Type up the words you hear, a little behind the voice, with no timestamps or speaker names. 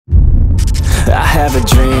have a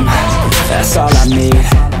dream, that's all I need.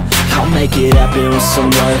 I'll make it happen with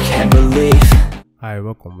some work and belief. Hi,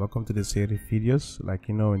 welcome to the series videos. Like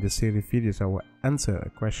you know, in the series videos I will answer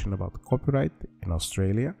a question about copyright in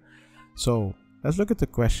Australia. So let's look at the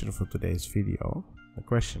question for today's video. The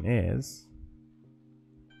question is,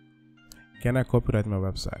 can I copyright my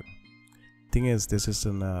website? Thing is, this is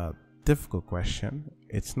a difficult question.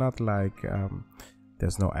 It's not like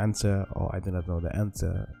there's no answer or I do not know the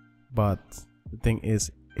answer, but the thing is,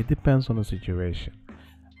 it depends on the situation.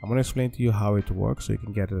 I'm going to explain to you how it works so you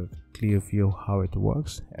can get a clear view how it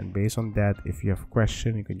works, and based on that, if you have a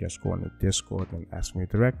question, you can just go on the Discord and ask me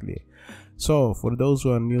directly. So for those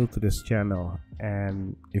who are new to this channel,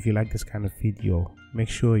 and if you like this kind of video, make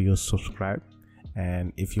sure you subscribe,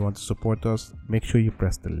 and if you want to support us, make sure you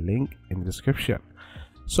press the link in the description.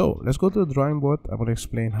 So let's go to the drawing board. I'm going to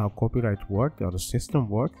explain how copyright works, how the system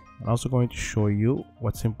works, and also going to show you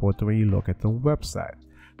what's important when you look at the website.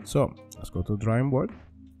 So let's go to the drawing board.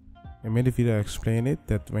 I made a video explain it,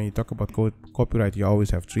 that when you talk about copyright, you always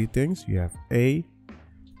have three things. You have A,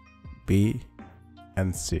 B,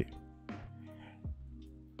 and C.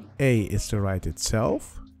 A is the right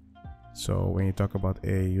itself. So when you talk about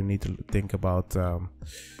A, you need to think about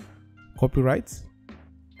copyright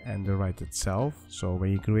and the right itself. So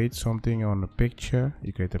when you create something on a picture,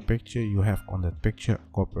 you create a picture, you have on that picture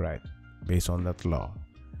copyright based on that law.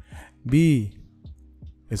 B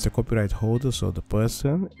is the copyright holder, so the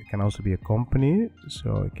person. It can also be a company,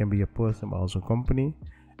 so it can be a person but also a company.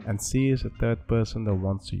 And C is a third person that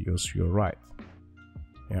wants to use your right.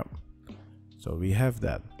 Yeah, so we have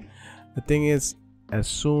that. The thing is, as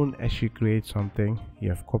soon as you create something, you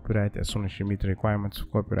have copyright. As soon as you meet the requirements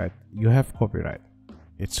of copyright, you have copyright.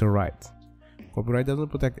 It's a right. Copyright doesn't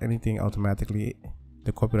protect anything automatically.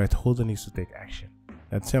 The copyright holder needs to take action.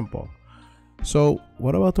 That's simple. So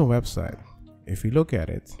what about a website? If you look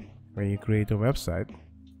at it, when you create a website,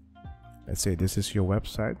 let's say this is your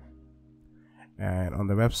website, and on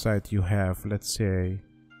the website you have, let's say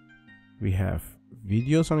we have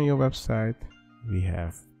videos on your website, we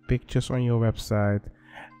have pictures on your website,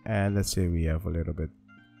 and let's say we have a little bit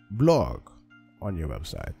blog on your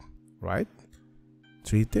website, right?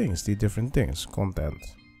 Three different things, content.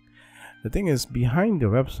 The thing is, behind the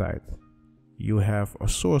website you have a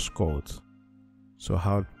source code. So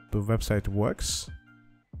how the website works,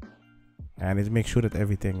 and it makes sure that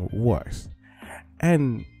everything works,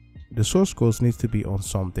 and the source code needs to be on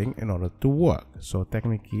something in order to work. So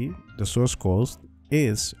technically the source code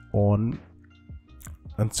is on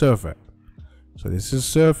a server. So this is a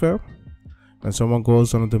server. When someone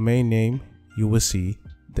goes on a domain name, you will see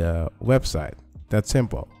the website. That's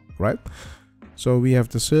simple, right? So we have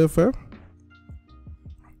the server,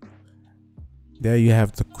 there you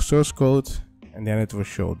have the source code, and then it will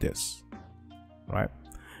show this, right?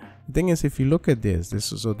 The thing is, if you look at this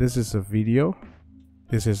is a video,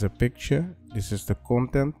 this is a picture, this is the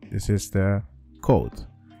content, this is the code,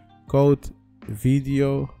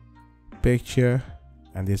 video, picture,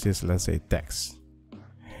 and this is, let's say, text.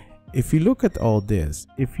 If you look at all this,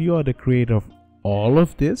 if you are the creator of all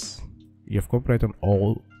of this, you have copyright on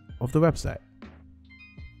all of the website.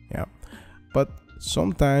 Yeah, but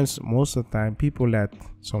sometimes, most of the time, people let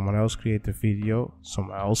someone else create a video,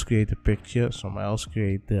 someone else create a picture, someone else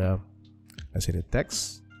create the, let's say, the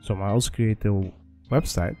text, someone else create the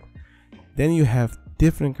website. Then you have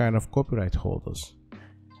different kind of copyright holders,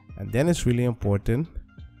 and then it's really important,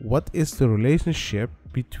 what is the relationship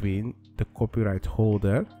between the copyright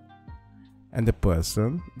holder and the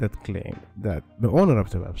person that claimed that the owner of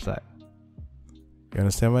the website. You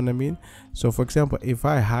understand what I mean? So for example, if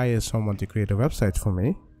I hire someone to create a website for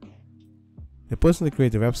me, the person that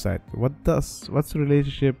creates a website, what's the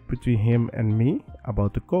relationship between him and me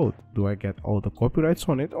about the code? Do I get all the copyrights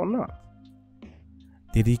on it or not?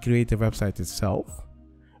 Did he create the website itself?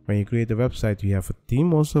 When you create a website, you have a team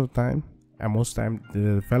most of the time, and most time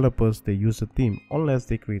the developers, they use a team unless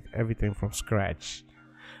they create everything from scratch.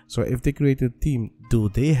 So if they create a team, do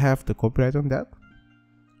they have the copyright on that?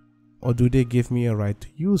 Or do they give me a right to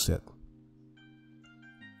use it?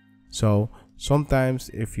 So sometimes,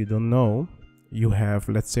 if you don't know, you have,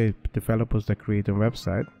 let's say, developers that create a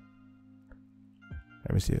website.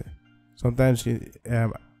 Let me see. Sometimes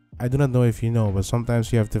I do not know if you know, but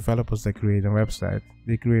sometimes you have developers that create a website.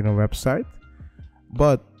 They create a website,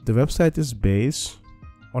 but the website is based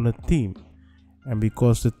on a theme, and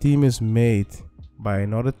because the theme is made by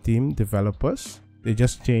another team, developers, they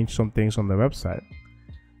just change some things on the website.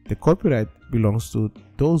 The copyright belongs to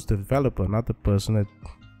those developers, not the person that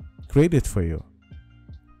created for you.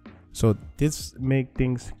 So this makes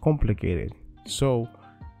things complicated. So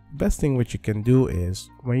best thing what you can do is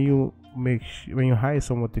when you hire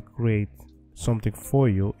someone to create something for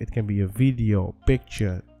you, it can be a video,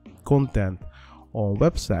 picture, content, or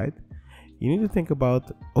website. You need to think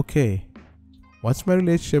about, okay, what's my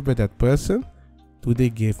relationship with that person? Do they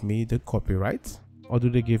give me the copyright, or do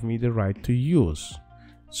they give me the right to use?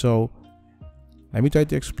 So let me try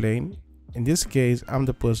to explain. In this case, I'm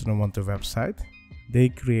the person who wants a website. They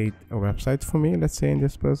create a website for me. Let's say in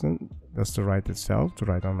this person, that's the right itself to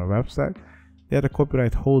write on a website. They're the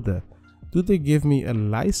copyright holder. Do they give me a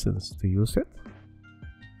license to use it,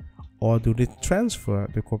 or do they transfer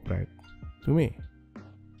the copyright to me?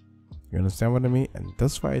 You understand what I mean? And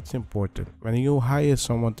that's why it's important. When you hire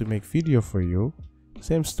someone to make video for you,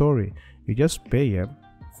 same story. You just pay him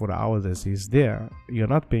for the hours that he's there. You're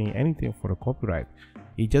not paying anything for the copyright.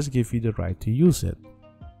 He just gives you the right to use it.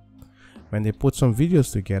 When they put some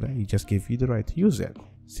videos together, he just gives you the right to use it.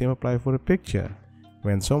 Same apply for a picture.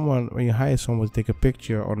 When you hire someone to take a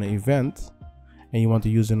picture on an event and you want to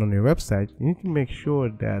use it on your website, you need to make sure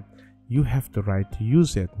that you have the right to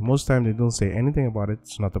use it. Most times they don't say anything about it.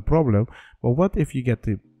 It's not a problem. But what if you get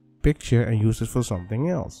the picture and use it for something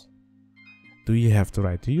else? Do you have the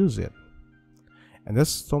right to use it? And that's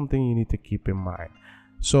something you need to keep in mind.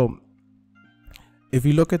 So if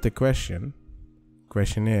you look at the question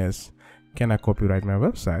is, can I copyright my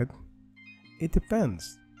website? It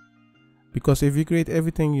depends. Because if you create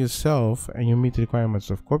everything yourself and you meet the requirements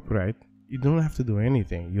of copyright, you don't have to do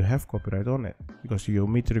anything. You have copyright on it because you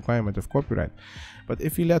meet the requirement of copyright. But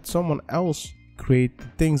if you let someone else create the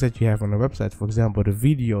things that you have on the website, for example, the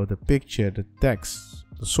video, the picture, the text,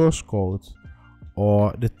 the source code,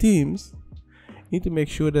 or the themes, you need to make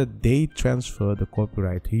sure that they transfer the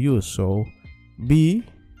copyright to you. So B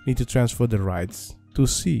need to transfer the rights to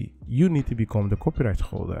C. You need to become the copyright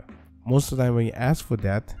holder. Most of the time when you ask for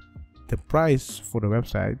that, the price for the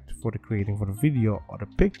website, for the creating for the video or the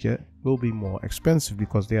picture will be more expensive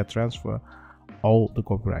because they are transfer all the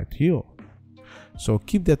copyright to you. So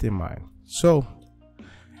keep that in mind. So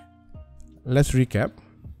let's recap.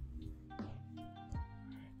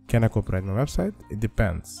 Can I copyright my website? It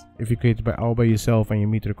depends. If you create it all by yourself and you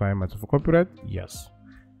meet the requirements of a copyright, yes.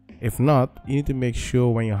 If not, you need to make sure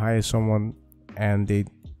when you hire someone and they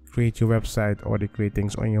create your website or they create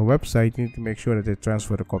things on your website, you need to make sure that they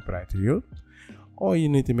transfer the copyright to you, or you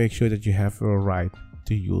need to make sure that you have a right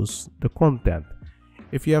to use the content.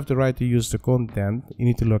 If you have the right to use the content, you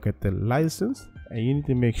need to look at the license and you need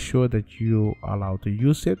to make sure that you are allowed to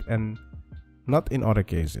use it and not in other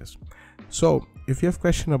cases. So if you have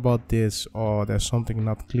questions about this or there's something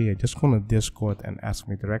not clear, just go on Discord and ask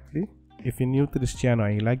me directly. If you're new to this channel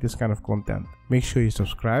and you like this kind of content, make sure you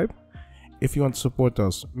subscribe. If you want to support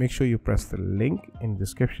us, make sure you press the link in the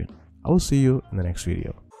description. I will see you in the next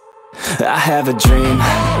video. I have a dream,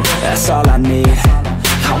 that's all I need.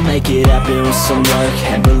 I'll make it happen with some work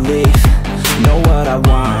and belief. Know what I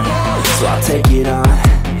want, so I'll take it on.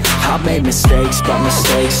 I've made mistakes, but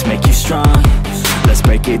mistakes make you strong. Let's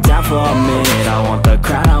break it down for a minute. I want the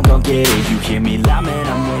crown, I'm gon' get it. You hear me loud, man,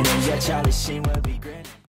 I'm winning. Yeah, Charlie Sheen will be